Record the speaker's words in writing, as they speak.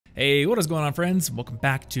Hey, what is going on, friends? Welcome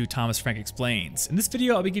back to Thomas Frank Explains. In this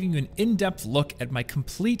video, I'll be giving you an in-depth look at my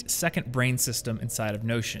complete second brain system inside of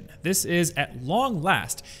Notion. This is, at long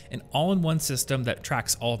last, an all-in-one system that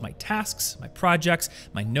tracks all of my tasks, my projects,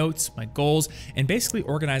 my notes, my goals, and basically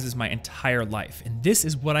organizes my entire life. And this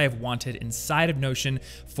is what I have wanted inside of Notion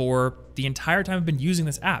for the entire time I've been using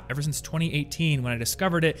this app, ever since 2018 when I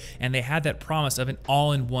discovered it, and they had that promise of an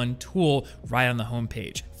all-in-one tool right on the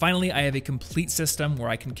homepage. Finally, I have a complete system where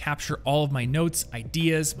I can capture all of my notes,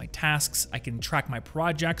 ideas, my tasks. I can track my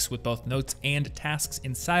projects with both notes and tasks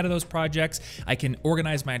inside of those projects. I can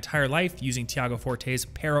organize my entire life using Tiago Forte's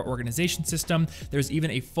P.A.R.A organization system. There's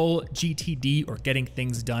even a full GTD, or getting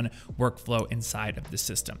things done, workflow inside of the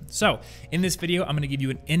system. So in this video, I'm going to give you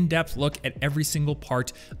an in-depth look at every single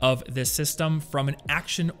part of this system from an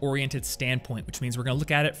action-oriented standpoint, which means we're going to look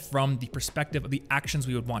at it from the perspective of the actions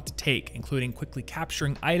we would want to take, including quickly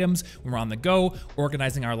capturing items when we're on the go,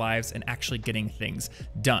 organizing our lives, and actually getting things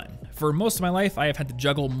done. For most of my life, I have had to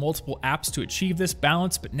juggle multiple apps to achieve this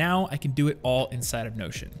balance, but now I can do it all inside of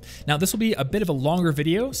Notion. Now, this will be a bit of a longer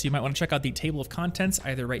video, so you might want to check out the table of contents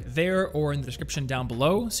either right there or in the description down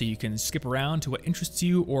below, so you can skip around to what interests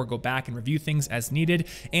you or go back and review things as needed.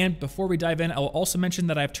 And before we dive in, I will also mention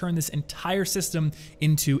that I've turned this entire system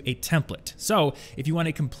into a template. So if you want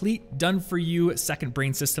a complete done-for-you second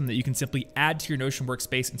brain system that you can simply add to your Notion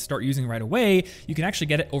workspace and start using right away, you can actually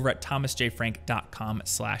get it over at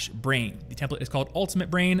thomasjfrank.com/brain. The template is called Ultimate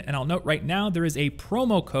Brain, and I'll note right now there is a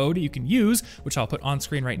promo code you can use, which I'll put on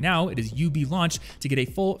screen right now. It is UBLaunch, to get a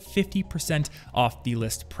full 50% off the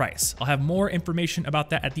list price. I'll have more information about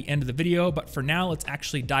that at the end of the video, but for now, let's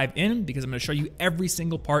actually dive in because I'm going to show you every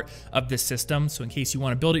single part of this system. So in case you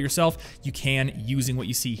want to build it yourself, you can, using what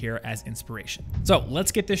you see here as inspiration. So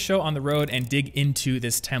let's get this show on the road and dig into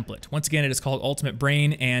this template. Once again, it is called Ultimate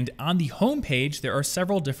Brain, and on the home page, there are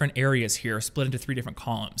several different areas here split into 3 different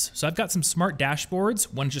columns. So I've got some smart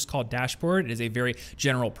dashboards. One is just called Dashboard. It is a very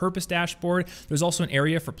general purpose dashboard. There's also an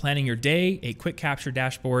area for planning your day, a quick capture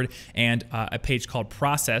dashboard, and a page called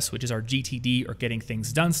Process, which is our GTD, or getting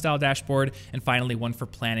things done style dashboard, and finally one for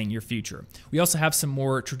planning your future. We also have some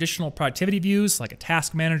more traditional productivity views like a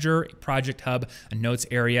task manager, a project hub, a notes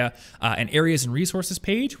area, an areas and resources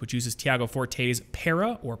page, which uses Tiago Forte's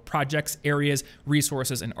P.A.R.A, or projects, areas,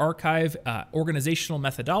 resources, and archive organizational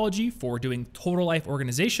methodology for doing total life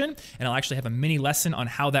organization. And I'll actually have a mini lesson on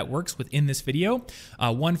how that works within this video.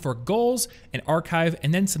 One for goals, an archive,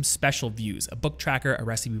 and then some special views, a book tracker, a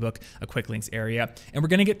recipe book, a quick links area. And we're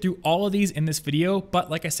going to get through all of these in this video. But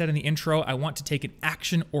like I said in the intro, I want to take an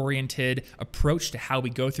action-oriented approach to how we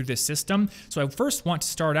go through this system. So I first want to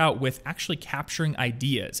start out with actually capturing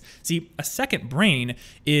ideas. See, a second brain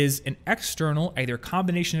is an external, either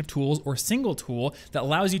combination of tools or single tool that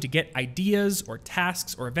allows you to get ideas or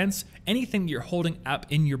tasks or events, anything that you're holding up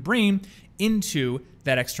in your brain, into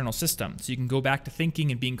that external system. So you can go back to thinking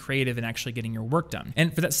and being creative and actually getting your work done.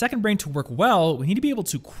 And for that second brain to work well, we need to be able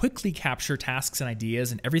to quickly capture tasks and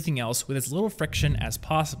ideas and everything else with as little friction as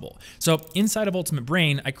possible. So inside of Ultimate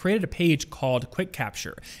Brain, I created a page called Quick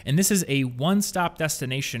Capture. And this is a one-stop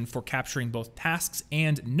destination for capturing both tasks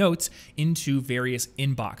and notes into various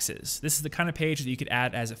inboxes. This is the kind of page that you could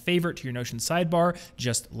add as a favorite to your Notion sidebar,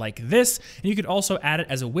 just like this. And you could also add it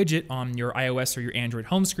as a widget on your iOS or your Android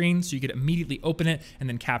home screen, so you could immediately open it and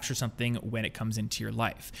then capture something when it comes into your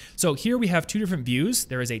life. So here we have 2 different views.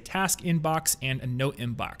 There is a task inbox and a note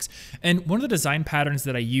inbox. And one of the design patterns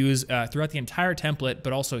that I use throughout the entire template,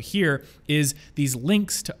 but also here, is these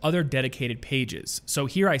links to other dedicated pages. So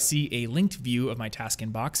here I see a linked view of my task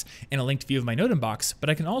inbox and a linked view of my note inbox, but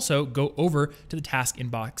I can also go over to the task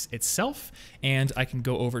inbox itself, and I can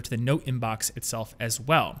go over to the note inbox itself as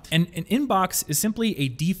well. And an inbox is simply a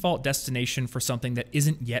default destination for something that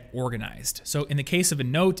isn't yet organized. So in the case of a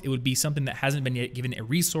note, it would be something that hasn't been yet given a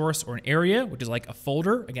resource or an area, which is like a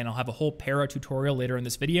folder. Again, I'll have a whole P.A.R.A tutorial later in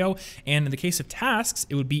this video. And in the case of tasks,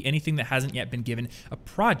 it would be anything that hasn't yet been given a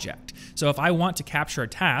project. So if I want to capture a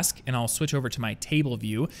task, and I'll switch over to my table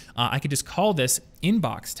view, I could just call this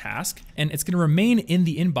inbox task, and it's going to remain in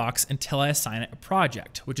the inbox until I assign it a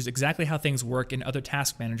project, which is exactly how things work in other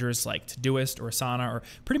task managers like Todoist or Asana, or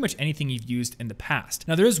pretty much anything you've used in the past.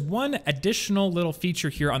 Now, there is one additional little feature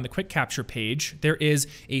here on the quick capture page. There is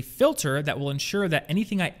a filter that will ensure that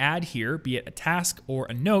anything I add here, be it a task or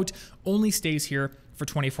a note, only stays here for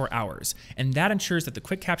 24 hours. And that ensures that the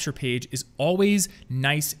quick capture page is always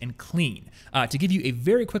nice and clean. To give you a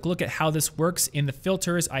very quick look at how this works, in the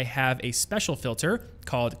filters, I have a special filter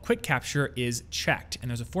called Quick Capture is checked. And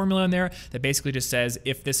there's a formula in there that basically just says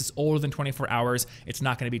if this is older than 24 hours, it's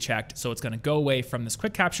not going to be checked. So it's going to go away from this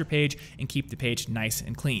Quick Capture page and keep the page nice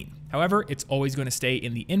and clean. However, it's always going to stay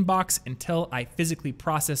in the inbox until I physically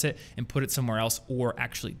process it and put it somewhere else or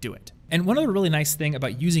actually do it. And one other really nice thing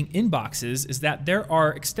about using inboxes is that there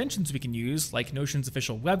are extensions we can use, like Notion's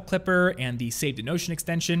official web clipper and the Save to Notion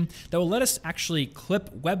extension, that will let us actually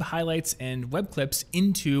clip web highlights and web clips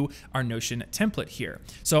into our Notion template here.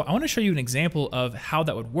 So I want to show you an example of how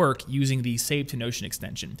that would work using the Save to Notion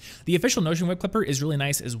extension. The official Notion web clipper is really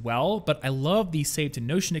nice as well, but I love the Save to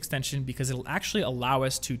Notion extension because it'll actually allow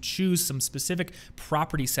us to choose some specific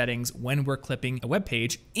property settings when we're clipping a web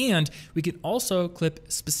page, and we can also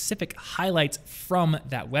clip specific highlights from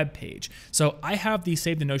that web page. So I have the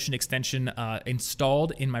Save the Notion extension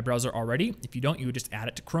installed in my browser already. If you don't, you would just add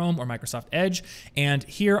it to Chrome or Microsoft Edge. And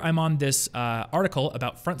here I'm on this article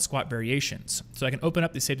about front squat variations. So I can open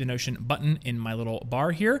up the Save the Notion button in my little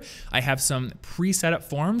bar here. I have some pre-set up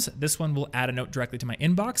forms. This one will add a note directly to my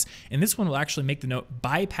inbox, and this one will actually make the note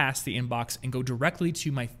bypass the inbox and go directly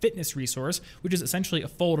to my fitness resource, which is essentially a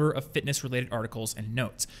folder of fitness related articles and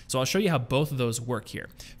notes. So I'll show you how both of those work here.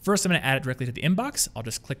 First, I'm going to add it directly to the inbox. I'll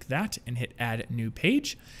just click that and hit add new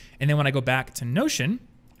page. And then when I go back to Notion,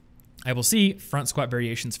 I will see front squat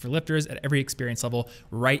variations for lifters at every experience level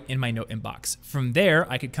right in my note inbox. From there,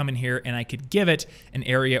 I could come in here and I could give it an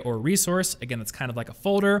area or resource. Again, that's kind of like a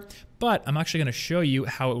folder, but I'm actually going to show you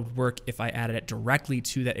how it would work if I added it directly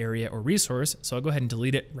to that area or resource. So I'll go ahead and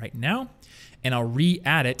delete it right now, and I'll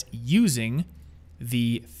re-add it using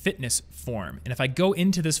the fitness form. And if I go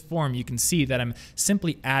into this form, you can see that I'm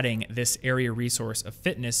simply adding this area resource of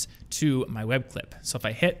fitness to my web clip. So if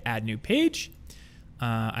I hit add new page,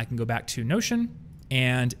 I can go back to Notion,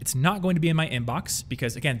 and it's not going to be in my inbox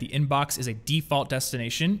because, again, the inbox is a default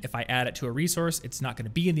destination. If I add it to a resource, it's not going to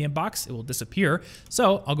be in the inbox. It will disappear.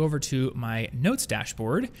 So I'll go over to my notes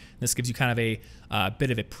dashboard. This gives you kind of a bit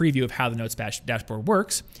of a preview of how the notes dashboard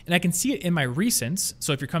works. And I can see it in my recents.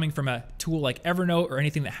 So if you're coming from a tool like Evernote or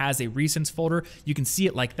anything that has a recents folder, you can see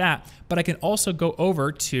it like that. But I can also go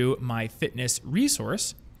over to my fitness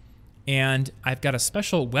resource, and I've got a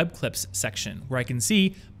special web clips section where I can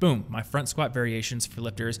see, boom, my front squat variations for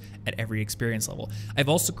lifters at every experience level. I've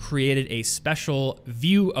also created a special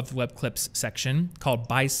view of the web clips section called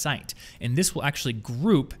by site. And this will actually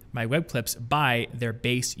group my web clips by their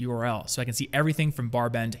base URL. So I can see everything from bar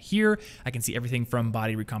bend here. I can see everything from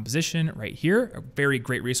body recomposition right here. A very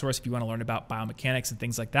great resource if you want to learn about biomechanics and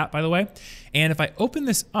things like that, by the way. And if I open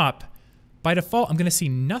this up, by default, I'm going to see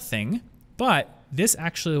nothing, but this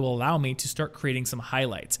actually will allow me to start creating some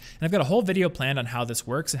highlights. And I've got a whole video planned on how this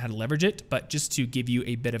works and how to leverage it, but just to give you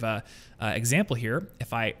a bit of a example here,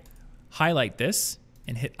 if I highlight this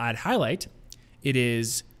and hit add highlight, it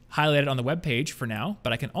is highlighted on the web page for now,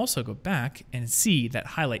 but I can also go back and see that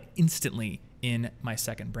highlight instantly in my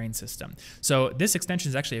second brain system. So this extension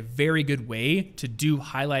is actually a very good way to do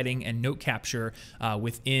highlighting and note capture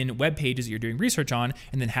within web pages that you're doing research on,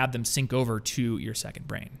 and then have them sync over to your second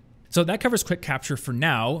brain. So that covers Quick Capture for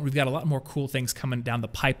now. We've got a lot more cool things coming down the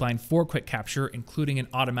pipeline for Quick Capture, including an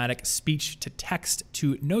automatic speech to text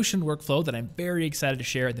to Notion workflow that I'm very excited to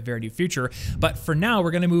share in the very near future. But for now,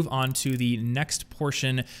 we're going to move on to the next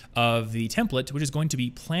portion of the template, which is going to be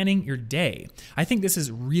planning your day. I think this is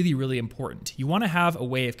really, really important. You want to have a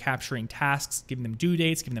way of capturing tasks, giving them due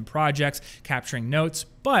dates, giving them projects, capturing notes.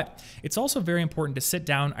 But it's also very important to sit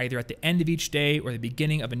down either at the end of each day or the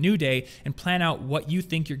beginning of a new day and plan out what you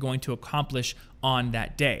think you're going to accomplish on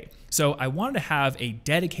that day. So I wanted to have a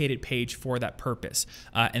dedicated page for that purpose.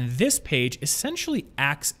 And this page essentially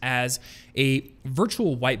acts as a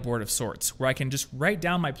virtual whiteboard of sorts where I can just write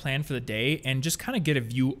down my plan for the day and just kind of get a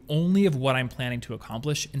view only of what I'm planning to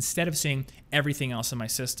accomplish instead of seeing everything else in my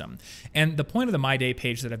system. And the point of the My Day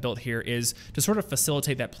page that I built here is to sort of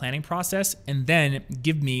facilitate that planning process and then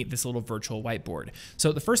give me this little virtual whiteboard.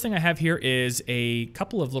 So the first thing I have here is a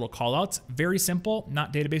couple of little callouts, very simple,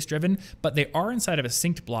 not database driven, but they are inside of a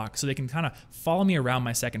synced block so they can kind of follow me around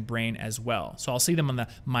my second brain as well. So I'll see them on the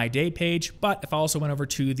My Day page, but if I also went over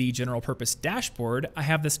to the general purpose dashboard, I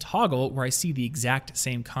have this toggle where I see the exact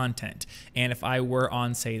same content. And if I were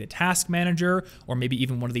on, say, the task manager, or maybe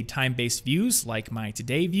even one of the time-based views like my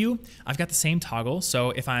today view, I've got the same toggle.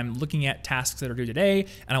 So if I'm looking at tasks that are due today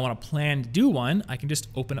and I want to plan to do one, I can just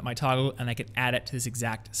open up my toggle and I can add it to this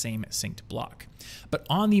exact same synced block. But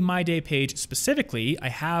on the My Day page specifically, I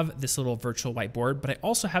have this little virtual whiteboard, but I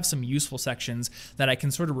also have some useful sections that I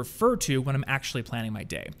can sort of refer to when I'm actually planning my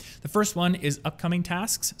day. The first one is upcoming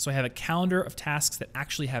tasks. So I have a calendar of tasks that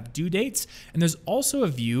actually have due dates, and there's also a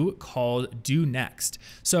view called Due Next.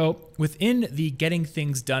 So within the Getting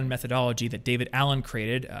Things Done methodology that David Allen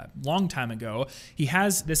created a long time ago, he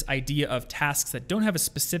has this idea of tasks that don't have a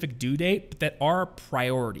specific due date, but that are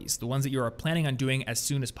priorities, the ones that you are planning on doing as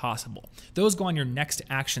soon as possible. Those go on your next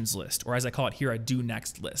actions list, or as I call it here, a Due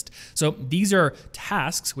Next list. So these are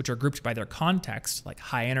tasks which are grouped by their context, like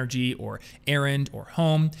high energy or errand or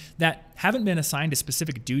home, that haven't been assigned a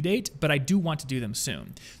specific due date, but I do want to do them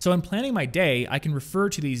soon. So in planning my day, I can refer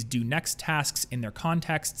to these Due Next tasks in their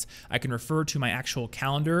contexts. I can refer to my actual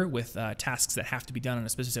calendar with tasks that have to be done on a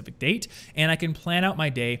specific date, and I can plan out my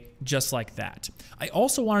day just like that. I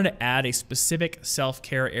also wanted to add a specific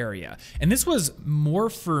self-care area, and this was more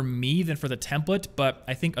for me than for the template, but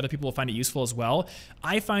I think other people will find it useful as well.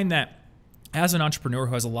 I find that as an entrepreneur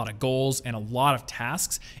who has a lot of goals and a lot of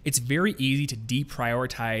tasks, it's very easy to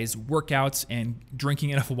deprioritize workouts and drinking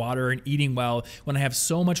enough water and eating well when I have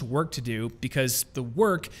so much work to do, because the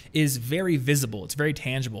work is very visible. It's very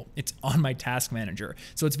tangible. It's on my task manager.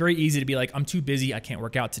 So it's very easy to be like, I'm too busy. I can't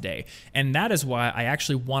work out today. And that is why I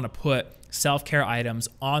actually want to put self-care items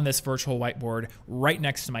on this virtual whiteboard right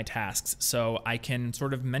next to my tasks, so I can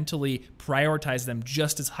sort of mentally prioritize them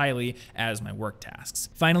just as highly as my work tasks.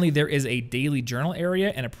 Finally, there is a daily journal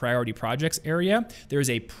area and a priority projects area. There's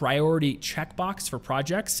a priority checkbox for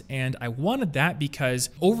projects, and I wanted that because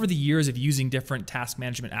over the years of using different task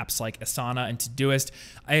management apps like Asana and Todoist,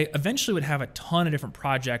 I eventually would have a ton of different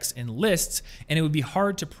projects and lists, and it would be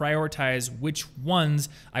hard to prioritize which ones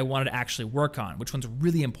I wanted to actually work on, which one's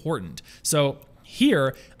really important. So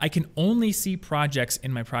here, I can only see projects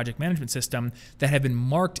in my project management system that have been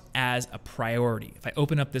marked as a priority. If I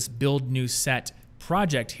open up this Build New Set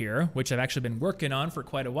project here, which I've actually been working on for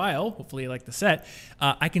quite a while, hopefully you like the set,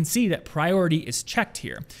 I can see that priority is checked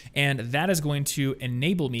here. And that is going to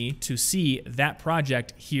enable me to see that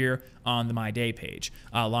project here on the My Day page,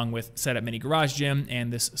 along with Set Up Mini Garage Gym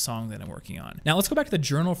and this song that I'm working on. Now let's go back to the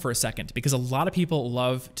journal for a second, because a lot of people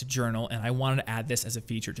love to journal, and I wanted to add this as a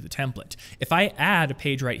feature to the template. If I add a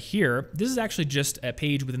page right here, this is actually just a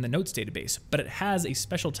page within the notes database, but it has a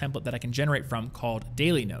special template that I can generate from called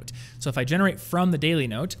Daily Note. So if I generate from the Daily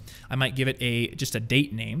Note, I might give it just a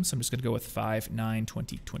date name. So I'm just gonna go with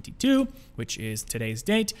 5/9/2022, which is today's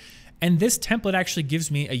date. And this template actually gives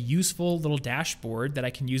me a useful little dashboard that I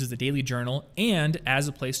can use as a daily journal and as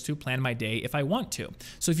a place to plan my day if I want to.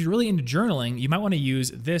 So if you're really into journaling, you might want to use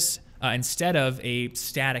this instead of a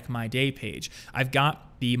static My Day page. I've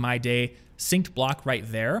got the My Day synced block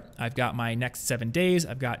right there. I've got my next 7 days.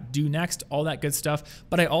 I've got due next, all that good stuff.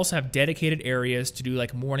 But I also have dedicated areas to do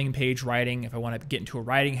like morning page writing. If I want to get into a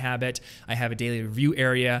writing habit, I have a daily review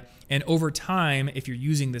area. And over time, if you're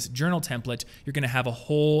using this journal template, you're going to have a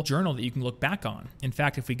whole journal that you can look back on. In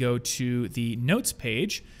fact, if we go to the notes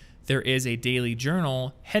page, there is a daily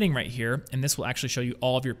journal heading right here, and this will actually show you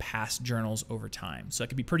all of your past journals over time. So it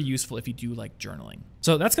can be pretty useful if you do like journaling.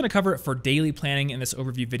 So that's gonna cover it for daily planning in this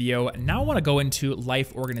overview video. Now I wanna go into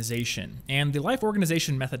life organization. And the life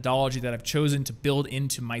organization methodology that I've chosen to build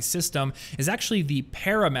into my system is actually the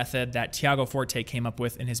P.A.R.A method that Tiago Forte came up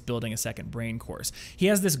with in his Building a Second Brain course. He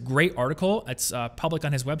has this great article, it's public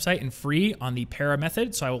on his website and free on the P.A.R.A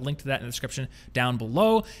method, so I will link to that in the description down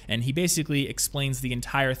below. And he basically explains the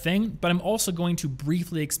entire thing. But I'm also going to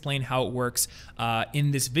briefly explain how it works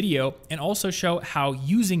in this video, and also show how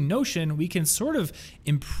using Notion we can sort of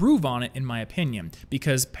improve on it, in my opinion,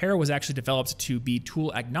 because P.A.R.A was actually developed to be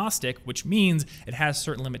tool agnostic, which means it has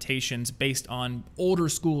certain limitations based on older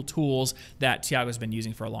school tools that Tiago's been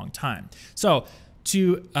using for a long time. So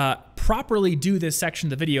to properly do this section of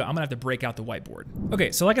the video, I'm gonna have to break out the whiteboard.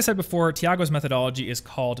 Okay, so like I said before, Tiago's methodology is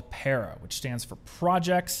called P.A.R.A, which stands for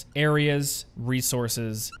Projects, Areas,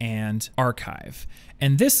 Resources, and Archive.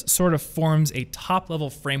 And this sort of forms a top-level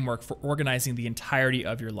framework for organizing the entirety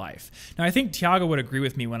of your life. Now, I think Tiago would agree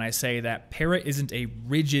with me when I say that P.A.R.A isn't a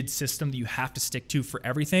rigid system that you have to stick to for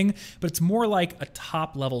everything, but it's more like a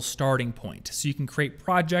top-level starting point. So you can create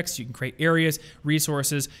projects, you can create areas,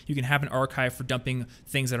 resources, you can have an archive for dumping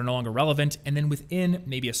things that are no longer relevant, and then within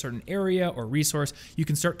maybe a certain area or resource, you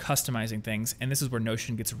can start customizing things. And this is where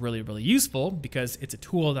Notion gets really, really useful, because it's a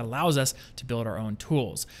tool that allows us to build our own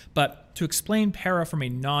tools. But to explain P.A.R.A from a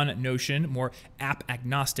non-Notion, more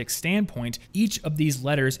app-agnostic standpoint, each of these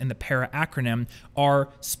letters in the P.A.R.A acronym are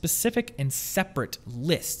specific and separate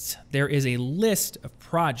lists. There is a list of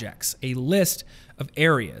projects, a list of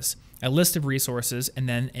areas, a list of resources, and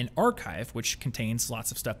then an archive, which contains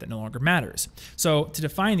lots of stuff that no longer matters. So to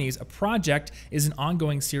define these, a project is an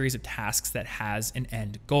ongoing series of tasks that has an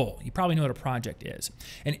end goal. You probably know what a project is.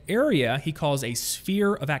 An area he calls a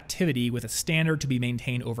sphere of activity with a standard to be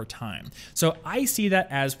maintained over time. So I see that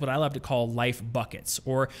as what I love to call life buckets,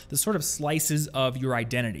 or the sort of slices of your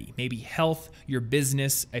identity. Maybe health, your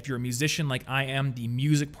business, if you're a musician like I am, the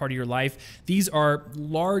music part of your life. These are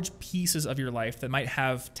large pieces of your life that might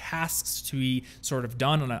have tasks to be sort of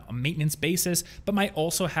done on a maintenance basis, but might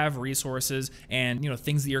also have resources and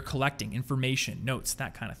things that you're collecting, information, notes,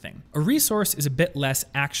 that kind of thing. A resource is a bit less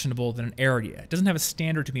actionable than an area. It doesn't have a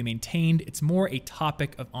standard to be maintained. It's more a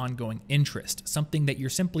topic of ongoing interest, something that you're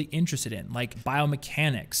simply interested in, like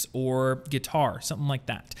biomechanics or guitar, something like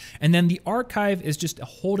that. And then the archive is just a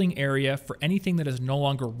holding area for anything that is no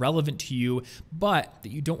longer relevant to you, but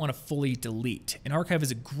that you don't want to fully delete. An archive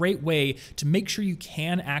is a great way to make sure you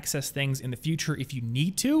can access things in the future if you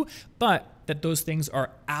need to, but that those things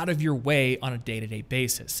are out of your way on a day-to-day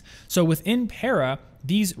basis. So within P.A.R.A,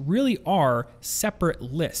 these really are separate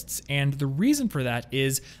lists. And the reason for that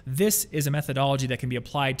is this is a methodology that can be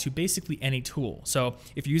applied to basically any tool. So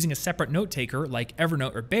if you're using a separate note taker like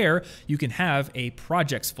Evernote or P.A.R.A, you can have a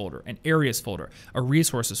projects folder, an areas folder, a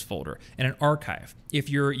resources folder, and an archive. If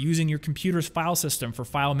you're using your computer's file system for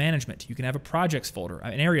file management, you can have a projects folder,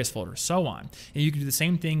 an areas folder, so on. And you can do the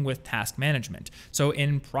same thing with task management. So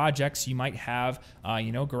in projects, you might have,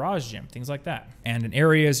 garage gym, things like that. And in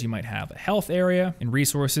areas, you might have a health area. In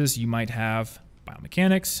resources, you might have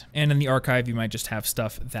biomechanics. And in the archive, you might just have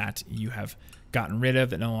stuff that you have gotten rid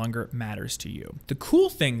of that no longer matters to you. The cool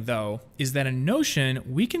thing, though, is that in Notion,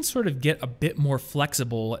 we can sort of get a bit more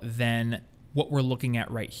flexible than what we're looking at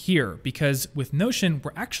right here, because with Notion,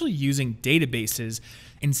 we're actually using databases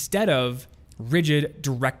instead of rigid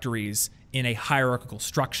directories in a hierarchical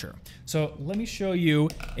structure. So let me show you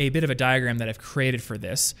a bit of a diagram that I've created for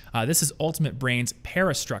this. This is Ultimate Brain's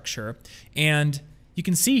P.A.R.A structure, and you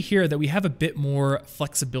can see here that we have a bit more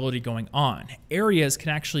flexibility going on. Areas can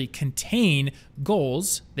actually contain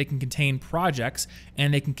goals, they can contain projects,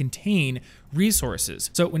 and they can contain resources.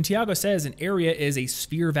 So when Tiago says an area is a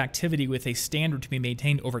sphere of activity with a standard to be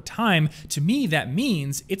maintained over time, to me that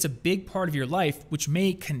means it's a big part of your life which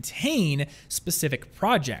may contain specific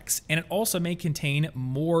projects, and it also may contain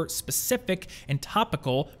more specific and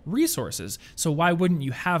topical resources. So why wouldn't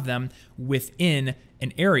you have them within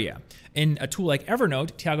an area? In a tool like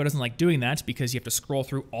Evernote, Tiago doesn't like doing that because you have to scroll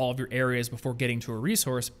through all of your areas before getting to a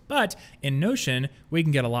resource, but in Notion, we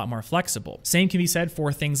can get a lot more flexible. Same can be said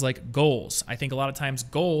for things like goals. I think a lot of times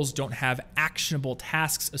goals don't have actionable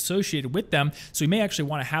tasks associated with them, so we may actually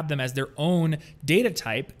want to have them as their own data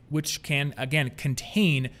type, which can, again,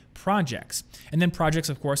 contain projects. And then projects,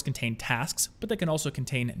 of course, contain tasks, but they can also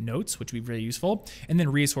contain notes, which would be really useful. And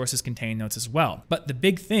then resources contain notes as well. But the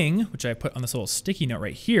big thing, which I put on this little sticky note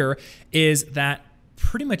right here, is that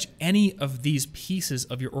pretty much any of these pieces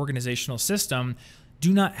of your organizational system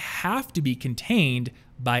do not have to be contained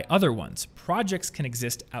by other ones. Projects can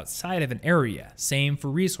exist outside of an area. Same for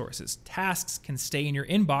resources. Tasks can stay in your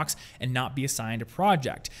inbox and not be assigned a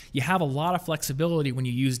project. You have a lot of flexibility when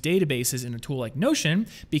you use databases in a tool like Notion,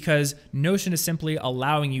 because Notion is simply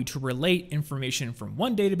allowing you to relate information from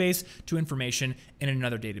one database to information in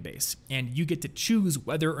another database. And you get to choose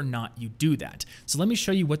whether or not you do that. So let me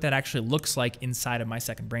show you what that actually looks like inside of my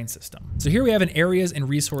second brain system. So here we have an areas and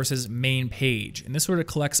resources main page. And this sort of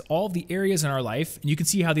collects all of the areas in our life. And you can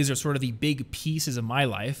see how these are sort of the big pieces of my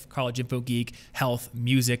life: college info geek, health,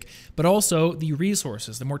 music, but also the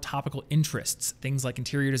resources, the more topical interests, things like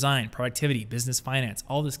interior design, productivity, business finance,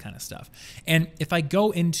 all this kind of stuff. And if I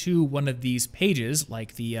go into one of these pages,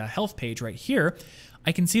 like the health page right here,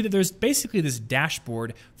 I can see that there's basically this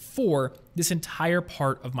dashboard for this entire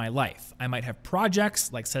part of my life. I might have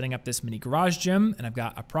projects like setting up this mini garage gym, and I've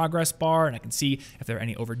got a progress bar, and I can see if there are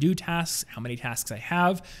any overdue tasks, how many tasks I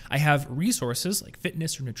have. I have resources like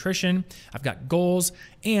fitness or nutrition. I've got goals,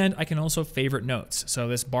 and I can also favorite notes. So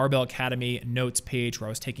this Barbell Academy notes page where I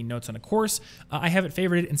was taking notes on a course, I have it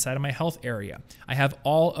favorited inside of my health area. I have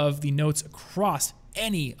all of the notes across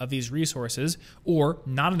any of these resources, or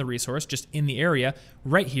not in the resource, just in the area,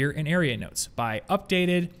 right here in area notes by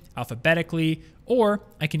updated, alphabetically, or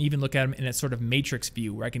I can even look at them in a sort of matrix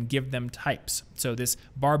view where I can give them types. So this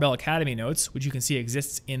Barbell Academy notes, which you can see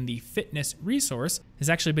exists in the fitness resource, has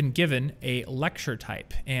actually been given a lecture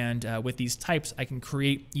type. And with these types, I can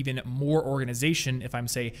create even more organization if I'm,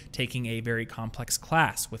 say, taking a very complex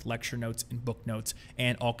class with lecture notes and book notes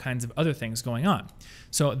and all kinds of other things going on.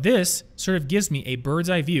 So this sort of gives me a bird's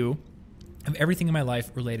eye view of everything in my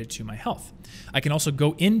life related to my health. I can also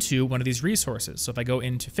go into one of these resources. So if I go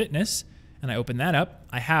into fitness and I open that up,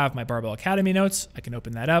 I have my Barbell Academy notes. I can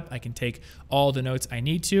open that up. I can take all the notes I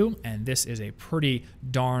need to. And this is a pretty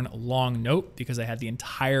darn long note because I had the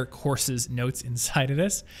entire course's notes inside of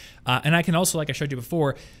this. And I can also, like I showed you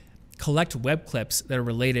before, collect web clips that are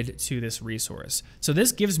related to this resource. So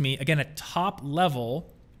this gives me, again, a top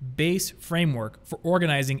level base framework for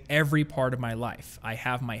organizing every part of my life. I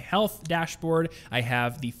have my health dashboard. I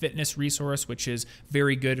have the fitness resource, which is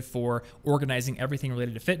very good for organizing everything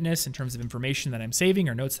related to fitness in terms of information that I'm saving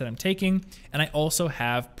or notes that I'm taking. And I also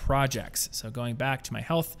have projects. So going back to my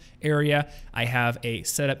health area, I have a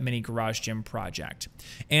setup mini garage gym project.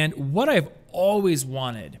 And what I've always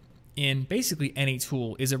wanted in basically any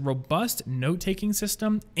tool is a robust note-taking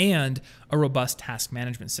system and a robust task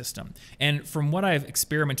management system. And from what I've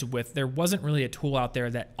experimented with, there wasn't really a tool out there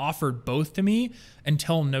that offered both to me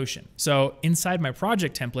until Notion. So inside my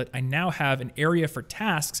project template, I now have an area for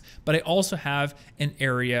tasks, but I also have an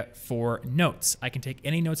area for notes. I can take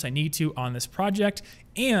any notes I need to on this project.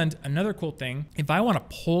 And another cool thing, if I want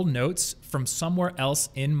to pull notes from somewhere else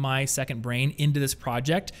in my second brain into this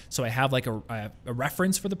project, so I have like a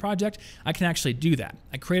reference for the project, I can actually do that.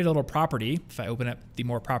 I created a little property, if I open up the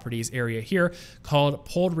more properties area here, called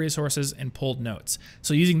pulled resources and pulled notes.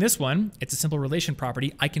 So using this one, it's a simple relation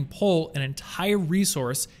property. I can pull an entire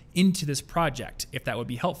resource into this project if that would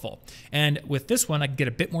be helpful. And with this one, I can get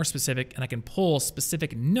a bit more specific and I can pull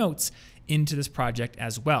specific notes into this project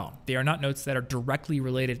as well. They are not notes that are directly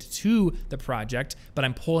related to the project, but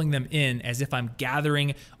I'm pulling them in as if I'm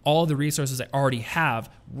gathering all the resources I already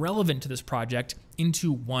have relevant to this project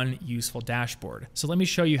into one useful dashboard. So let me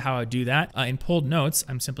show you how I do that. In pulled notes,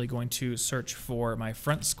 I'm simply going to search for my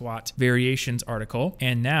front squat variations article.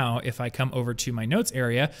 And now if I come over to my notes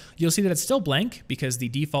area, you'll see that it's still blank because the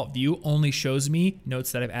default view only shows me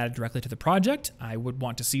notes that I've added directly to the project. I would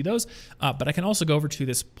want to see those, but I can also go over to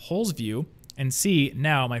this pulls view and see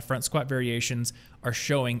now my front squat variations are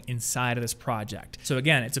showing inside of this project. So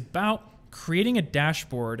again, it's about creating a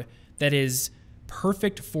dashboard that is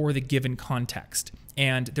perfect for the given context.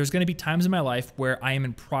 And there's going to be times in my life where I am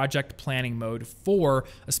in project planning mode for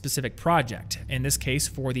a specific project. In this case,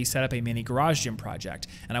 for the setup a mini garage gym project.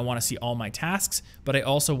 And I want to see all my tasks, but I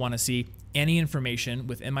also want to see any information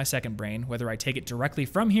within my second brain, whether I take it directly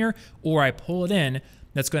from here or I pull it in,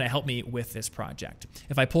 that's going to help me with this project.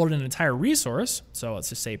 If I pulled in an entire resource, so let's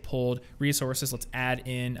just say pulled resources, let's add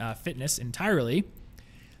in fitness entirely,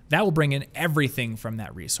 that will bring in everything from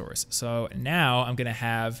that resource. So now I'm going to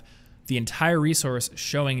have the entire resource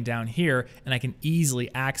showing down here and I can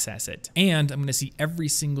easily access it. And I'm going to see every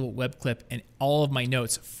single web clip and all of my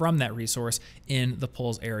notes from that resource in the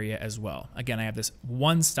pulls area as well. Again, I have this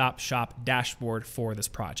one-stop shop dashboard for this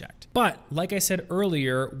project. But like I said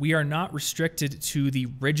earlier, we are not restricted to the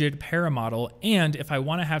rigid P.A.R.A model. And if I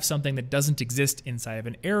want to have something that doesn't exist inside of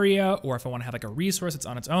an area, or if I want to have like a resource that's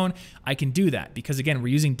on its own, I can do that because again, we're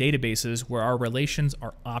using databases where our relations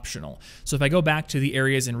are optional. So if I go back to the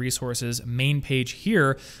areas and resources main page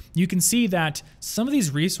here, you can see that some of these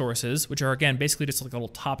resources, which are again basically just like little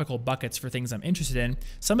topical buckets for things I'm interested in,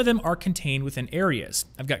 some of them are contained within areas.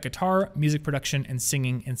 I've got guitar, music production, and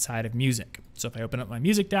singing inside of music. So if I open up my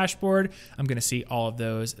music dashboard, I'm going to see all of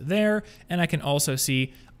those there, and I can also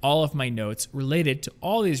see all of my notes related to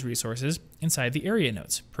all these resources inside the area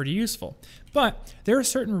notes. Pretty useful. But there are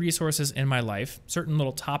certain resources in my life, certain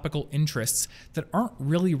little topical interests that aren't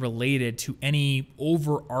really related to any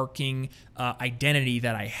overarching identity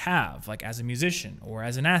that I have, like as a musician or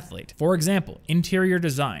as an athlete. For example, interior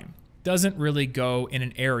design doesn't really go in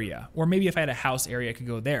an area, or maybe if I had a house area, it could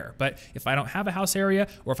go there. But if I don't have a house area,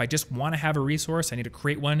 or if I just want to have a resource, I need to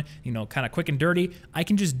create one, kind of quick and dirty, I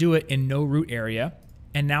can just do it in no root area.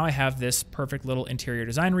 And now I have this perfect little interior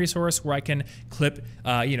design resource where I can clip,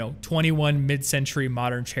 21 mid-century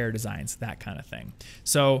modern chair designs, that kind of thing.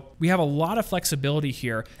 So we have a lot of flexibility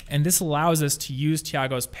here, and this allows us to use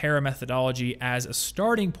Tiago's P.A.R.A methodology as a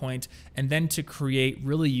starting point and then to create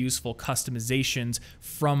really useful customizations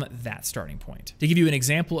from that starting point. To give you an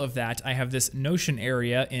example of that, I have this Notion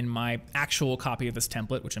area in my actual copy of this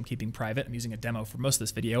template, which I'm keeping private. I'm using a demo for most of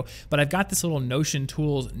this video, but I've got this little Notion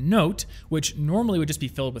tools note, which normally would just be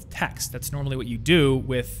filled with text. That's normally what you do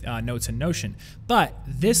with notes in Notion. But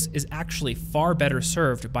this is actually far better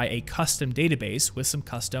served by a custom database with some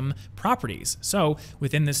custom properties. So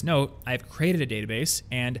within this note, I've created a database,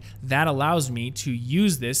 and that allows me to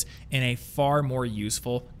use this in a far more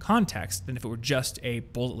useful context than if it were just a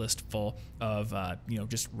bullet list full of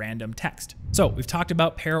just random text. So we've talked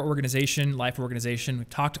about P.A.R.A organization, life organization. We've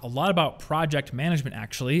talked a lot about project management,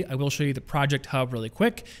 actually. I will show you the project hub really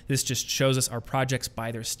quick. This just shows us our projects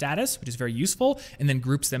by their status, which is very useful, and then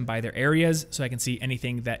groups them by their areas. So I can see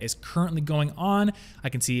anything that is currently going on. I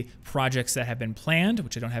can see projects that have been planned,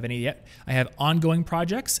 which I don't have any yet. I have ongoing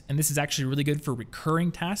projects, and this is actually really good for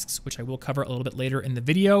recurring tasks, which I will cover a little bit later in the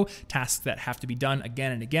video. Tasks that have to be done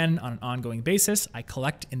again and again on an ongoing basis. I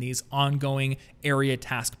collect in these ongoing area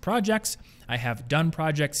task projects. I have done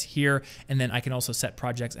projects here, and then I can also set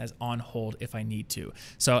projects as on hold if I need to.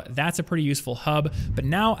 So that's a pretty useful hub. But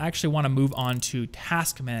now I actually want to move on to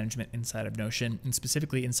task management inside of Notion, and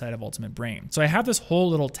specifically inside of Ultimate Brain. So I have this whole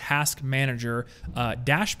little task manager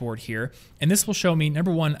dashboard here, and this will show me,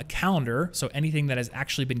 number one, a calendar. So anything that has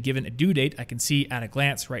actually been given a due date, I can see at a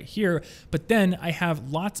glance right here. But then I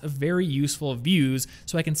have lots of very useful views,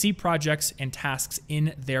 so I can see projects and tasks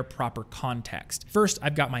in their proper context. First,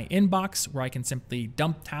 I've got my inbox, where I can simply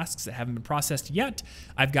dump tasks that haven't been processed yet.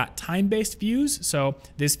 I've got time-based views, so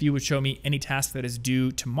this view would show me any task that is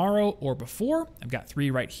due tomorrow or before. I've got 3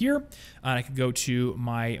 right here. I could go to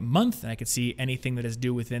my month, and I could see anything that is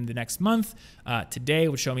due within the next month. Today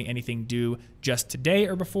would show me anything due just today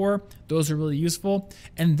or before. Those are really useful.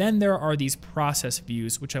 And then there are these process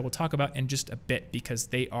views, which I will talk about in just a bit because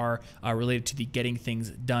they are related to the getting things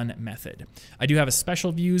done method. I do have a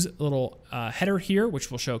special views little header here, which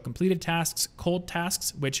will show completed tasks, cold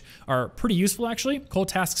tasks, which are pretty useful actually. Cold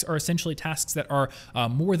tasks are essentially tasks that are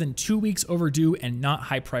more than 2 weeks overdue and not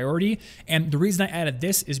high priority. And the reason I added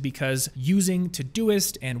this is because using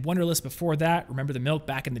Todoist and Wunderlist before that, remember the milk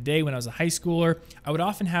back in the day when I was a high schooler, I would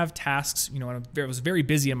often have tasks, when I was very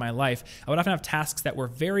busy in my life, I would often have tasks that were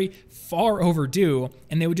very far overdue,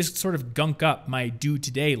 and they would just sort of gunk up my due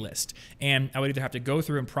today list. And I would either have to go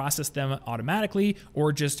through and process them automatically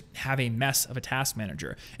or just have a mess of a task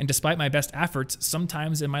manager. And despite my best efforts,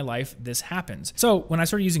 sometimes in my life this happens. So when I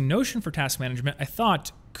started using Notion for task management, I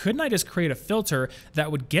thought, couldn't I just create a filter that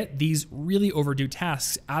would get these really overdue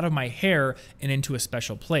tasks out of my hair and into a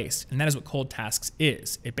special place? And that is what cold tasks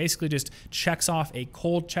is. It basically just checks off a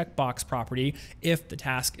cold checkbox property if the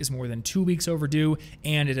task is more than 2 weeks overdue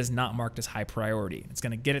and it is not marked as high priority. It's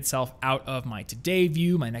going to get itself out of my today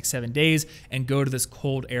view, my next 7 days, and go to this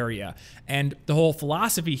cold area. And the whole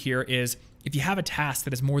philosophy here is, if you have a task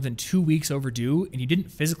that is more than 2 weeks overdue and you didn't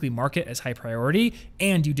physically mark it as high priority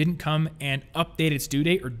and you didn't come and update its due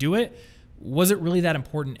date or do it, was it really that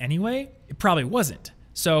important anyway? It probably wasn't.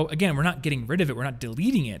 So again, we're not getting rid of it. We're not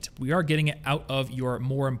deleting it. We are getting it out of your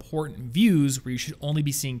more important views where you should only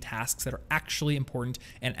be seeing tasks that are actually important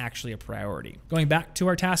and actually a priority. Going back to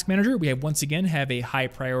our task manager, we have once again have a high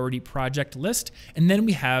priority project list, and then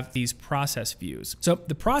we have these process views. So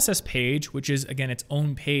the process page, which is again its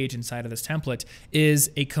own page inside of this template,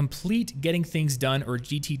 is a complete getting things done or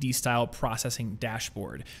GTD style processing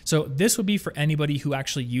dashboard. So this would be for anybody who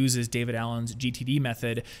actually uses David Allen's GTD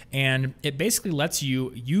method, and it basically lets you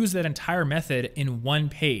use that entire method in one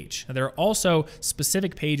page. Now, there are also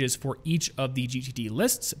specific pages for each of the GTD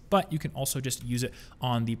lists, but you can also just use it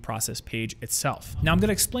on the process page itself. Now, I'm going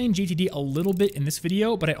to explain GTD a little bit in this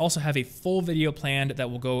video, but I also have a full video planned that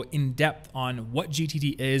will go in depth on what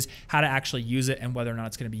GTD is, how to actually use it, and whether or not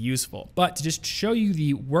it's going to be useful. But to just show you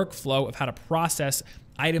the workflow of how to process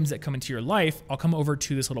items that come into your life, I'll come over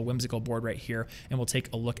to this little whimsical board right here and we'll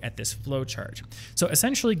take a look at this flow chart. So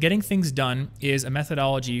essentially, getting things done is a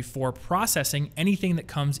methodology for processing anything that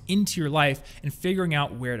comes into your life and figuring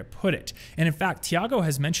out where to put it. And in fact, Tiago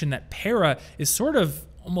has mentioned that P.A.R.A is sort of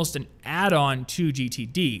almost an add-on to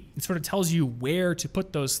GTD. It sort of tells you where to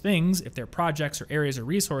put those things, if they're projects or areas or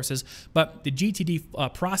resources, but the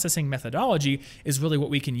GTD processing methodology is really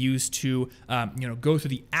what we can use to go through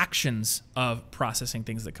the actions of processing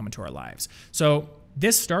things that come into our lives. So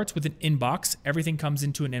this starts with an inbox. Everything comes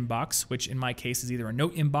into an inbox, which in my case is either a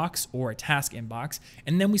note inbox or a task inbox.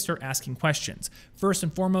 And then we start asking questions. First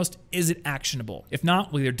and foremost, is it actionable? If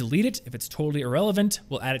not, we'll either delete it. If it's totally irrelevant,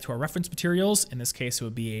 we'll add it to our reference materials. In this case, it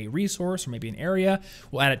would be a resource or maybe an area.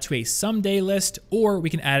 We'll add it to a someday list, or we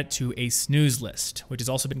can add it to a snooze list, which has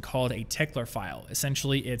also been called a tickler file.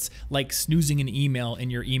 Essentially, it's like snoozing an email in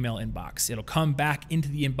your email inbox. It'll come back into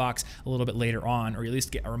the inbox a little bit later on, or at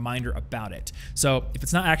least get a reminder about it. So So if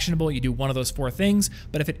it's not actionable, you do one of those 4 things,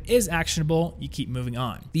 but if it is actionable, you keep moving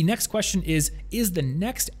on. The next question is the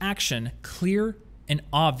next action clear and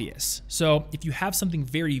obvious? So if you have something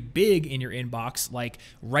very big in your inbox, like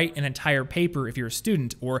write an entire paper if you're a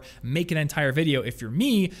student, or make an entire video if you're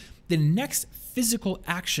me, the next physical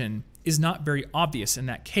action is not very obvious in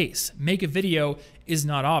that case. Make a video is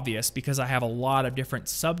not obvious because I have a lot of different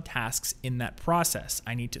subtasks in that process.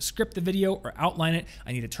 I need to script the video or outline it.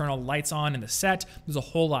 I need to turn all the lights on in the set. There's a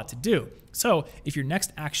whole lot to do. So if your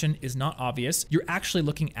next action is not obvious, you're actually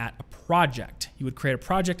looking at a project. You would create a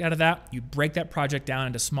project out of that. You break that project down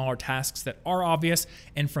into smaller tasks that are obvious.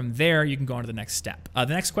 And from there, you can go on to the next step. The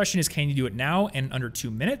next question is, can you do it now and under 2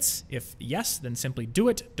 minutes? If yes, then simply do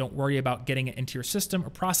it. Don't worry about getting it into your system or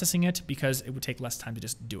processing it because it would take less time to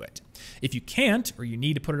just do it. If you can't, or you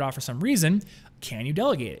need to put it off for some reason, can you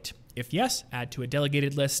delegate it? If yes, add to a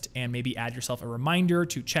delegated list and maybe add yourself a reminder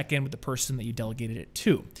to check in with the person that you delegated it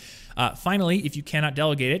to. Finally, if you cannot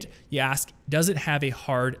delegate it, you ask, does it have a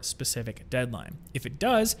hard specific deadline? If it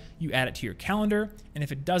does, you add it to your calendar. And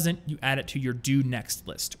if it doesn't, you add it to your due next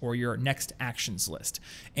list or your next actions list.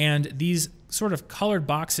 And these sort of colored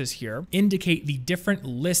boxes here indicate the different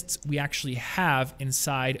lists we actually have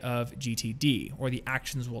inside of GTD, or the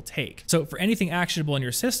actions we'll take. So for anything actionable in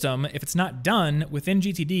your system, if it's not done within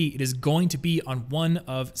GTD, it is going to be on one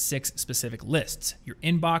of 6 specific lists: your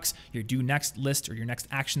inbox, your due next list or your next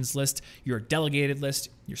actions list, your delegated list,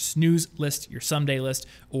 your snooze list, your someday list,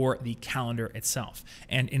 or the calendar itself.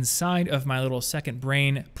 And inside of my little second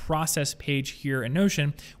brain process page here in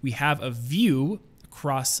Notion, we have a view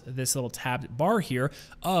across this little tabbed bar here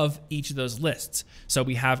of each of those lists. So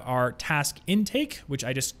we have our task intake, which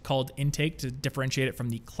I just called intake to differentiate it from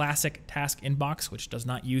the classic task inbox, which does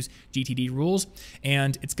not use GTD rules.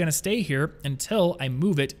 And it's going to stay here until I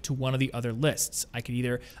move it to one of the other lists. I could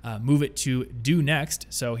either move it to do next.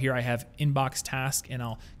 So here I have inbox task, and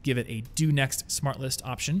I'll give it a do next smart list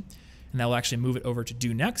option. And that will actually move it over to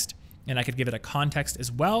do next. And I could give it a context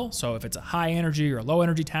as well. So if it's a high energy or a low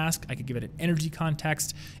energy task, I could give it an energy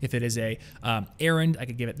context. If it is a errand, I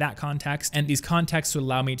could give it that context. And these contexts would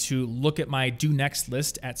allow me to look at my do next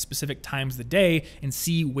list at specific times of the day and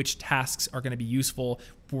see which tasks are going to be useful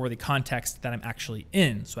for the context that I'm actually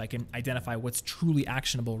in, so I can identify what's truly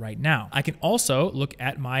actionable right now. I can also look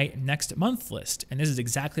at my next month list, and this is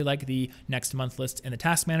exactly like the next month list in the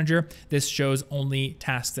task manager. This shows only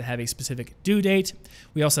tasks that have a specific due date.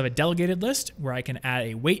 We also have a delegated list where I can add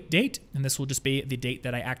a wait date, and this will just be the date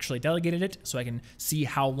that I actually delegated it, so I can see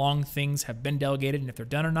how long things have been delegated and if they're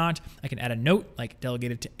done or not. I can add a note like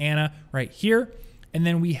delegated to Anna right here, and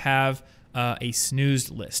then we have a snoozed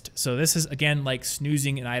list. So this is, again, like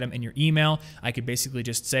snoozing an item in your email. I could basically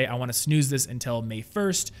just say, I want to snooze this until May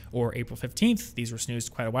 1st or April 15th. These were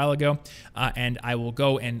snoozed quite a while ago. And I will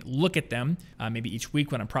go and look at them maybe each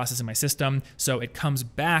week when I'm processing my system. So it comes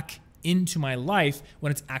back into my life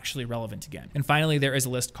when it's actually relevant again. And finally, there is a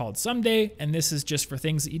list called Someday, and this is just for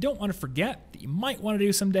things that you don't want to forget, that you might want to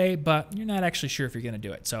do someday, but you're not actually sure if you're going to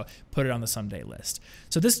do it. So put it on the Someday list.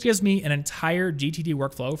 So this gives me an entire GTD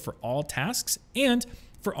workflow for all tasks and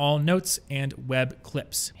for all notes and web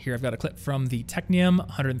clips. Here I've got a clip from the Technium,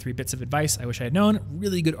 103 Bits of Advice I Wish I Had Known.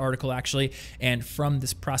 Really good article, actually. And from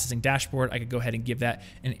this processing dashboard, I could go ahead and give that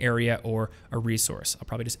an area or a resource. I'll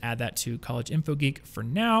probably just add that to College Info Geek for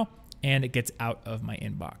now, and it gets out of my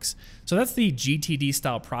inbox. So that's the GTD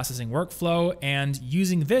style processing workflow, and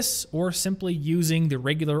using this or simply using the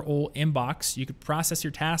regular old inbox, you could process your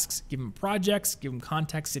tasks, give them projects, give them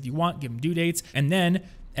context if you want, give them due dates, and then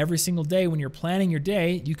every single day when you're planning your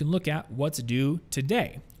day, you can look at what's due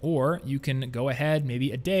today. Or you can go ahead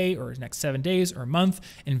maybe a day or next 7 days or a month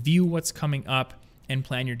and view what's coming up and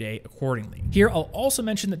plan your day accordingly. Here, I'll also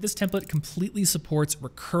mention that this template completely supports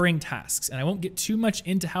recurring tasks, and I won't get too much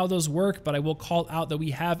into how those work, but I will call out that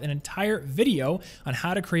we have an entire video on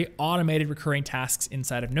how to create automated recurring tasks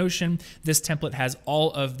inside of Notion. This template has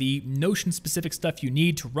all of the Notion specific stuff you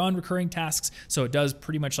need to run recurring tasks, so it does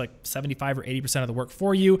pretty much like 75 or 80% of the work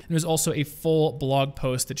for you. And there's also a full blog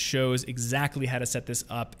post that shows exactly how to set this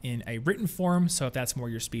up in a written form, so if that's more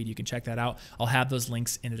your speed, you can check that out. I'll have those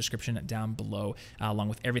links in the description down below, along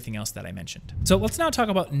with everything else that I mentioned. So let's now talk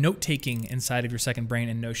about note-taking inside of your second brain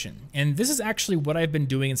in Notion. And this is actually what I've been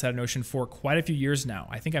doing inside of Notion for quite a few years now.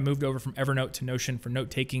 I think I moved over from Evernote to Notion for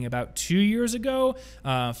note-taking about 2 years ago,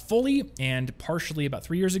 fully, and partially about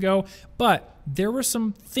 3 years ago. But there were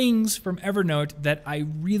some things from Evernote that I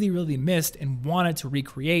really missed and wanted to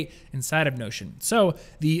recreate inside of Notion. So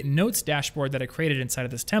the notes dashboard that I created inside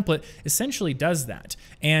of this template essentially does that.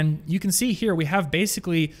 And you can see here we have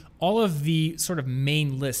basically all of the sort of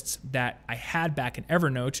main lists that I had back in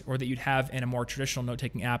Evernote, or that you'd have in a more traditional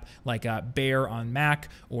note-taking app like P.A.R.A on Mac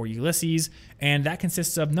or Ulysses. And that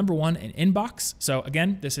consists of, number one, an inbox. So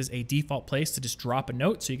again, this is a default place to just drop a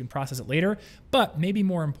note so you can process it later. But maybe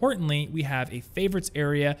more importantly, we have a favorites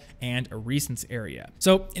area and a recents area.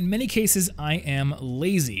 So in many cases, I am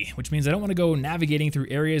lazy, which means I don't want to go navigating through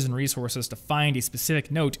areas and resources to find a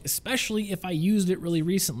specific note, especially if I used it really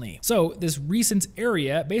recently. So this recents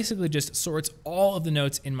area basically just sorts all of the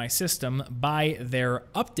notes in my system by their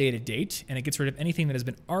updated date, and it gets rid of anything that has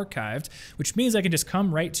been archived, which means I can just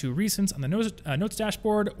come right to recents on the notes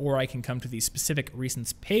dashboard, or I can come to the specific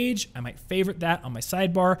recents page. I might favorite that on my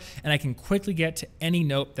sidebar, and I can quickly get to any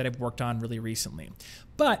note that I've worked on really recently.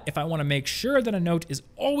 But if I want to make sure that a note is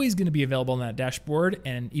always going to be available on that dashboard,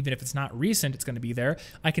 and even if it's not recent, it's going to be there,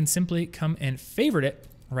 I can simply come and favorite it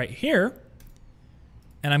right here,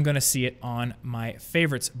 and I'm going to see it on my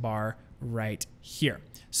favorites bar right here.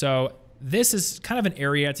 So this is kind of an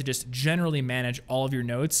area to just generally manage all of your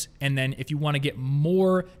notes. And then if you want to get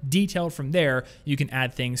more detailed from there, you can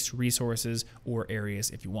add things to resources or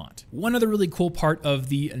areas if you want. One other really cool part of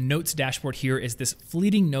the notes dashboard here is this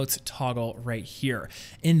fleeting notes toggle right here.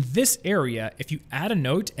 In this area, if you add a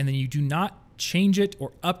note and then you do not change it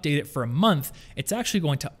or update it for a month, it's actually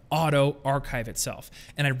going to auto archive itself.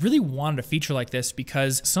 And I really wanted a feature like this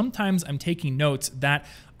because sometimes I'm taking notes that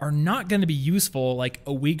are not going to be useful like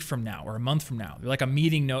a week from now or a month from now. They're like a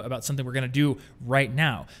meeting note about something we're going to do right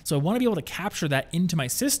now. So I want to be able to capture that into my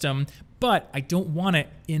system, but I don't want it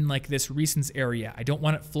in like this recents area. I don't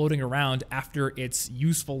want it floating around after its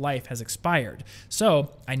useful life has expired.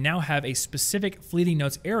 So I now have a specific fleeting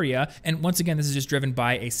notes area. And once again, this is just driven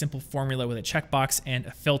by a simple formula with a checkbox and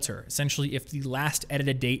a filter. Essentially, if the last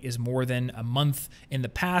edited date is more than a month in the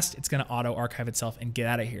past, it's going to auto archive itself and get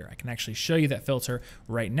out of here. I can actually show you that filter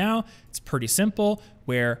right now. It's pretty simple,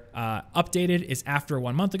 where updated is after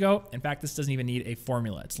 1 month ago. In fact, this doesn't even need a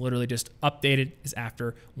formula. It's literally just updated is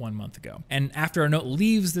after 1 month ago. And after a note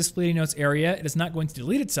leaves this fleeting notes area, it is not going to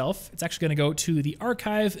delete itself. It's actually going to go to the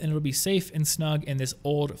archive, and it'll be safe and snug in this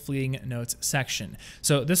old fleeting notes section.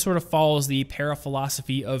 So this sort of follows the P.A.R.A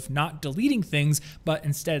philosophy of not deleting things, but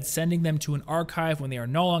instead sending them to an archive when they are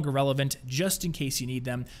no longer relevant, just in case you need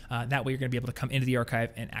them. That way you're going to be able to come into the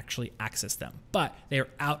archive and actually access them. But they are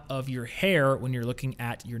out of your hair when you're looking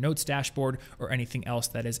at your notes dashboard or anything else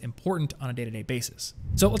that is important on a day-to-day basis.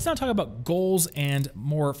 So let's now talk about goals and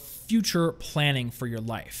more future planning for your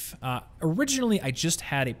life. Originally, I just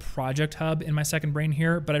had a project hub in my second brain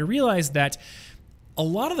here, but I realized that a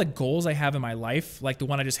lot of the goals I have in my life, like the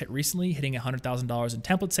one I just hit recently, hitting $100,000 in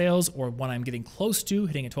template sales, or one I'm getting close to,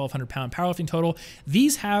 hitting a 1,200 pound powerlifting total,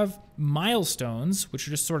 these have milestones, which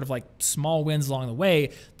are just sort of like small wins along the way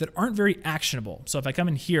that aren't very actionable. So if I come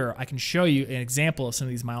in here, I can show you an example of some of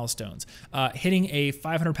these milestones. Hitting a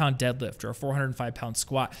 500 pound deadlift or a 405 pound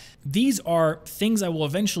squat. These are things I will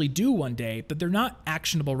eventually do one day, but they're not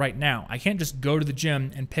actionable right now. I can't just go to the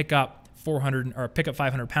gym and pick up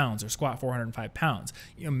 500 pounds or squat 405 pounds.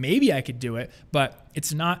 You know, maybe I could do it, but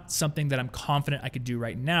it's not something that I'm confident I could do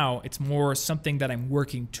right now. It's more something that I'm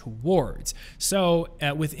working towards. So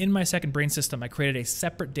within my second brain system, I created a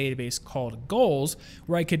separate database called goals,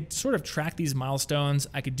 where I could sort of track these milestones.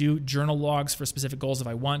 I could do journal logs for specific goals if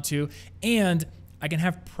I want to, and I can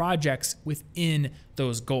have projects within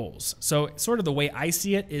those goals. So sort of the way I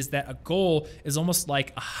see it is that a goal is almost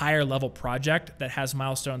like a higher level project that has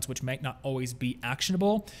milestones which might not always be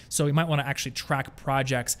actionable. So we might want to actually track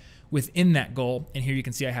projects within that goal. And here you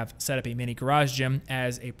can see I have set up a mini garage gym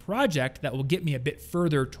as a project that will get me a bit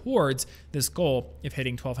further towards this goal of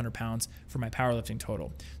hitting 1,200 pounds for my powerlifting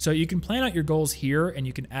total. So you can plan out your goals here and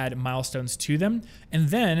you can add milestones to them. And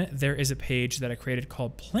then there is a page that I created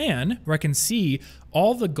called Plan, where I can see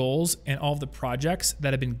all the goals and all of the projects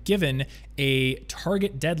that have been given a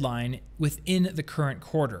target deadline within the current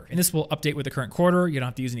quarter. And this will update with the current quarter. You don't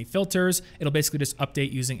have to use any filters. It'll basically just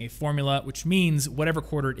update using a formula, which means whatever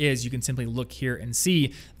quarter it is, you can simply look here and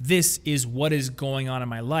see this is what is going on in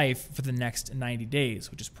my life for the next 90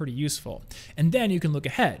 days, which is pretty useful. And then you can look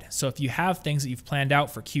ahead. So if you have things that you've planned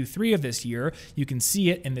out for Q3 of this year, you can see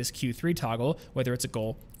it in this Q3 toggle, whether it's a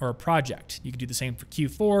goal or a project. You can do the same for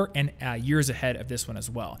Q4 and years ahead of this one as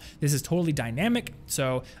well. This is totally dynamic,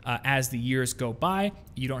 so as the years go by,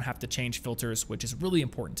 you don't have to change filters, which is really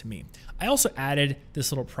important to me. I also added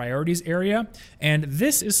this little priorities area, and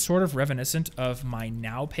this is sort of reminiscent of my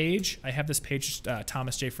Now page page. I have this page,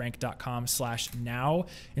 thomasjfrank.com/now,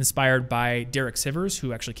 inspired by Derek Sivers,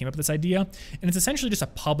 who actually came up with this idea. And it's essentially just a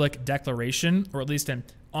public declaration, or at least an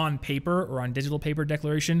on paper or on digital paper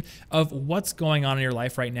declaration of what's going on in your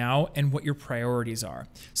life right now and what your priorities are.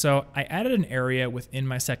 So I added an area within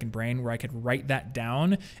my second brain where I could write that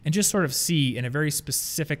down and just sort of see in a very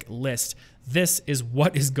specific list, this is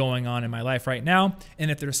what is going on in my life right now. And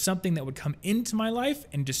if there's something that would come into my life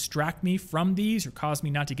and distract me from these or cause me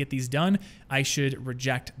not to get these done, I should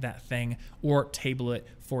reject that thing or table it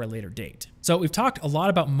for a later date. So we've talked a lot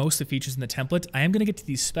about most of the features in the template. I am going to get to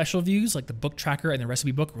these special views like the book tracker and the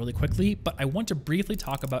recipe book really quickly, but I want to briefly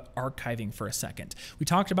talk about archiving for a second. We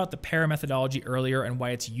talked about the P.A.R.A methodology earlier and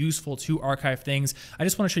why it's useful to archive things. I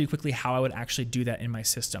just want to show you quickly how I would actually do that in my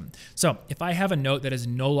system. So if I have a note that is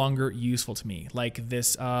no longer useful to me, like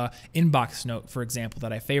this inbox note, for example,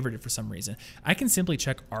 that I favorited for some reason, I can simply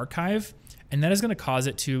check archive, and that is going to cause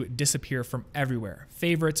it to disappear from everywhere.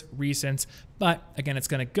 Favorites, recents, but again, it's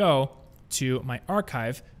going to go to my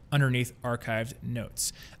archive underneath archived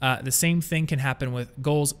notes. The same thing can happen with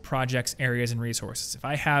goals, projects, areas, and resources. If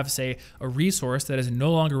I have, say, a resource that is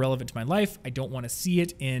no longer relevant to my life, I don't want to see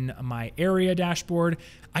it in my area dashboard,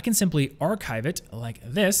 I can simply archive it like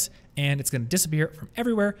this, and it's going to disappear from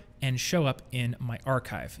everywhere and show up in my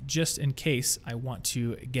archive, just in case I want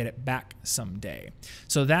to get it back someday.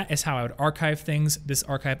 So that is how I would archive things. This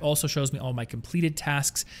archive also shows me all my completed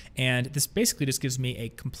tasks, and this basically just gives me a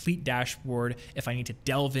complete dashboard if I need to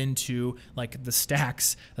delve into like the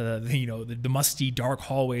stacks, the musty dark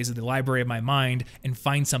hallways of the library of my mind and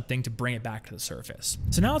find something to bring it back to the surface.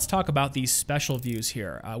 So now let's talk about these special views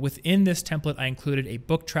here. Within this template, I included a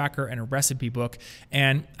book tracker and a recipe book,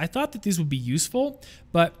 and I thought that these would be useful,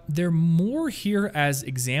 but they're more here as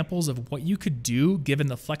examples of what you could do given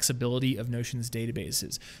the flexibility of Notion's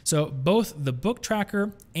databases. So both the book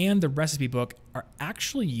tracker and the recipe book are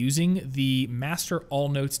actually using the master all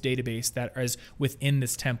notes database that is within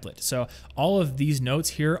this template. So all of these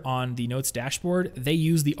notes here on the notes dashboard, they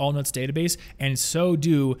use the all notes database, and so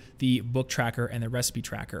do the book tracker and the recipe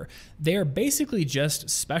tracker. They are basically just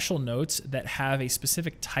special notes that have a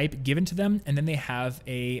specific type given to them, and then they have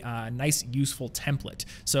a nice useful template.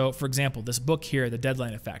 So for example, this book here, The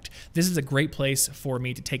Deadline Effect, this is a great place for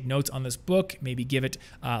me to take notes on this book, maybe give it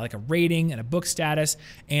like a rating and a book status.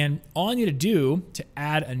 And all I need to do to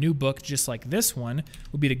add a new book just like this one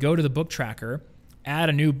would be to go to the book tracker, add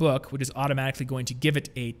a new book, which is automatically going to give it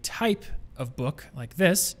a type of book like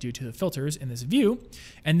this due to the filters in this view,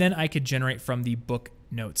 and then I could generate from the book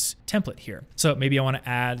notes template here. So maybe I want to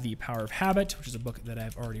add The Power of Habit, which is a book that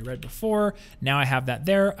I've already read before. Now I have that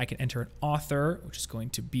there. I can enter an author, which is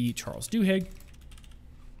going to be Charles Duhigg.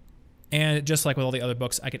 And just like with all the other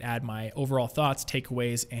books, I could add my overall thoughts,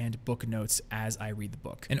 takeaways, and book notes as I read the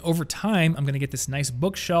book. And over time, I'm going to get this nice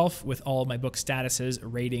bookshelf with all of my book statuses,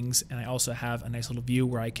 ratings, and I also have a nice little view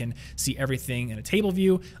where I can see everything in a table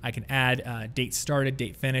view. I can add date started,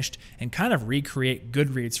 date finished, and kind of recreate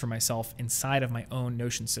Goodreads for myself inside of my own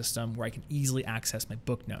Notion system where I can easily access my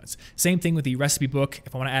book notes. Same thing with the recipe book.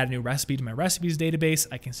 If I want to add a new recipe to my recipes database,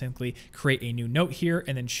 I can simply create a new note here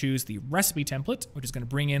and then choose the recipe template, which is going to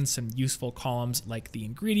bring in some useful columns like the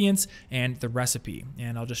ingredients and the recipe.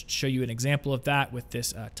 And I'll just show you an example of that with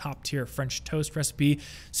this top tier French toast recipe.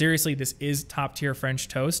 Seriously, this is top tier French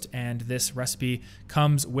toast, and this recipe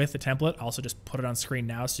comes with the template. I'll also just put it on screen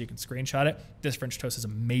now so you can screenshot it. This French toast is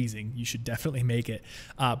amazing. You should definitely make it.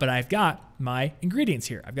 But I've got my ingredients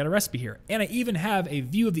here. I've got a recipe here, and I even have a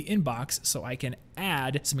view of the inbox so I can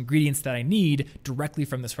add some ingredients that I need directly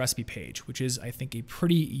from this recipe page, which is, I think, a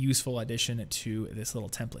pretty useful addition to this little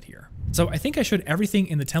template here. So I think I showed everything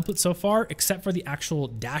in the template so far, except for the actual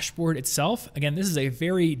dashboard itself. Again, this is a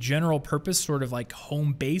very general purpose, sort of like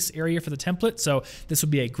home base area for the template. So this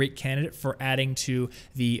would be a great candidate for adding to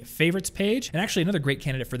the favorites page. And actually another great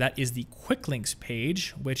candidate for that is the quick links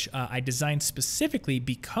page, which I designed specifically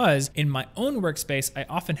because in my own workspace, I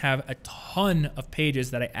often have a ton of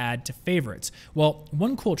pages that I add to favorites. Well,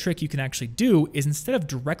 one cool trick you can actually do is instead of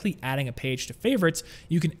directly adding a page to favorites,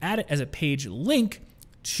 you can add it as a page link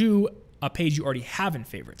to a page you already have in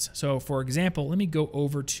favorites. So for example, let me go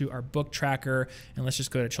over to our book tracker and let's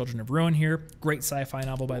just go to Children of Ruin here. Great sci-fi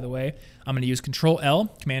novel, by the way. I'm going to use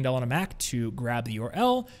Control-L, Command-L on a Mac to grab the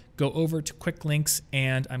URL, go over to quick links,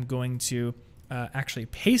 and I'm going to actually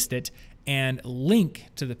paste it and link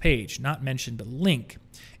to the page, not mention, but link.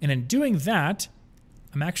 And in doing that,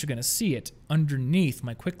 I'm actually going to see it underneath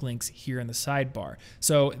my quick links here in the sidebar.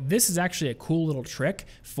 So this is actually a cool little trick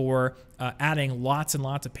for adding lots and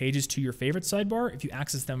lots of pages to your favorite sidebar if you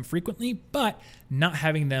access them frequently, but not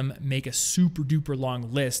having them make a super duper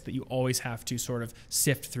long list that you always have to sort of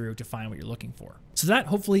sift through to find what you're looking for. So that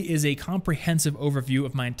hopefully is a comprehensive overview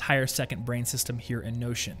of my entire second brain system here in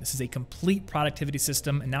Notion. This is a complete productivity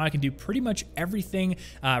system, and now I can do pretty much everything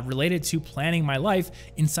related to planning my life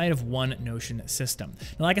inside of one Notion system.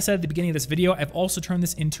 Now, like I said at the beginning of this video, I've also turned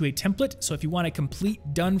this into a template. So if you want a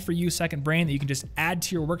complete done for you second brain that you can just add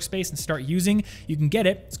to your workspace and start using, you can get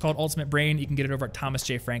it. It's called Ultimate Brain. You can get it over at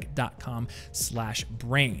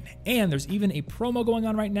thomasjfrank.com/brain. And there's even a promo going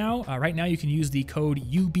on right now. Right now you can use the code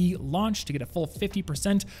UBLaunch to get a full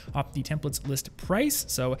 50% off the templates list price.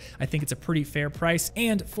 So I think it's a pretty fair price.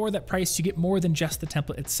 And for that price, you get more than just the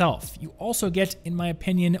template itself. You also get, in my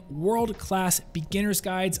opinion, world-class beginner's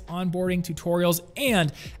guides, onboarding tutorials,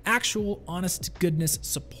 and actual honest goodness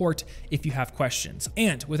support if you have questions.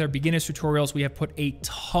 And with our beginner's tutorials, we have put a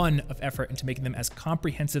ton of effort into making them as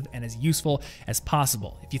comprehensive and as useful as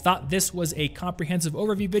possible. If you thought this was a comprehensive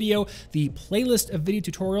overview video, the playlist of video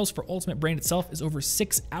tutorials for Ultimate Brain itself is over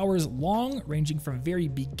 6 hours long, ranging from very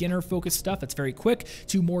beginner-focused stuff that's very quick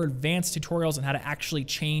to more advanced tutorials on how to actually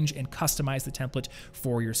change and customize the template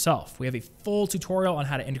for yourself. We have a full tutorial on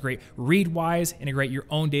how to integrate Readwise, integrate your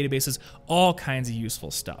own databases, all kinds of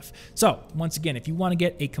useful stuff. So once again, if you want to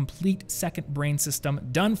get a complete second brain system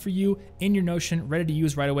done for you in your Notion, ready to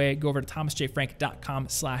use right away, go over to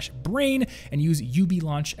thomasjfrank.com/brain and use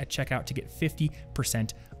UBLaunch at checkout to get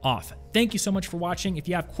 50% off. Thank you so much for watching. If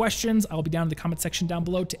you have questions, I'll be down in the comment section down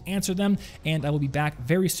below to answer them, and I will be back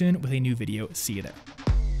very soon with a new video. See you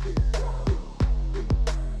there.